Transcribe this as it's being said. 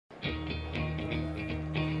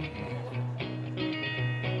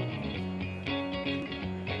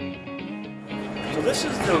So this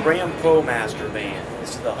is the Ram ProMaster van.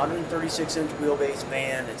 This is the 136-inch wheelbase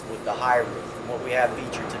van. It's with the high roof. And what we have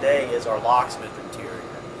featured today is our Locksmith interior.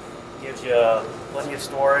 Gives you plenty of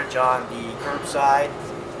storage on the curbside,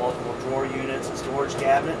 multiple drawer units and storage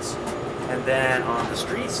cabinets. And then on the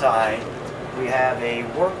street side, we have a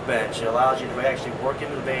workbench. It allows you to actually work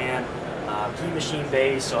in the van, key machine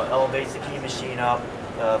base, so it elevates the key machine up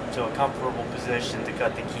to a comfortable position to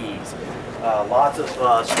cut the keys. Lots of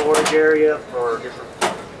storage area for different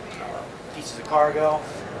pieces of cargo.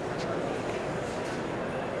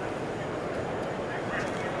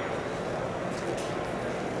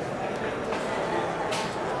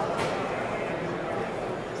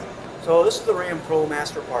 So this is the Ram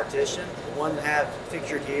ProMaster partition. The one that I have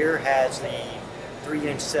pictured here has the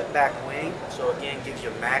 3-inch setback wing, so again gives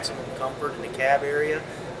you maximum comfort in the cab area.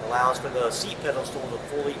 Allows for the seat pedestal to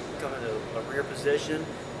fully come into a rear position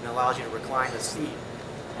and allows you to recline the seat.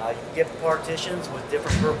 You can get partitions with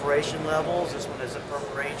different perforation levels. This one is a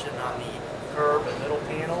perforation on the curb and middle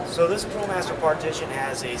panel. So this ProMaster partition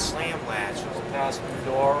has a slam latch. So the passenger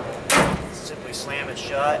door, simply slam it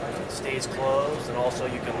shut, it stays closed, and also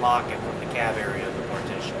you can lock it from the cab area.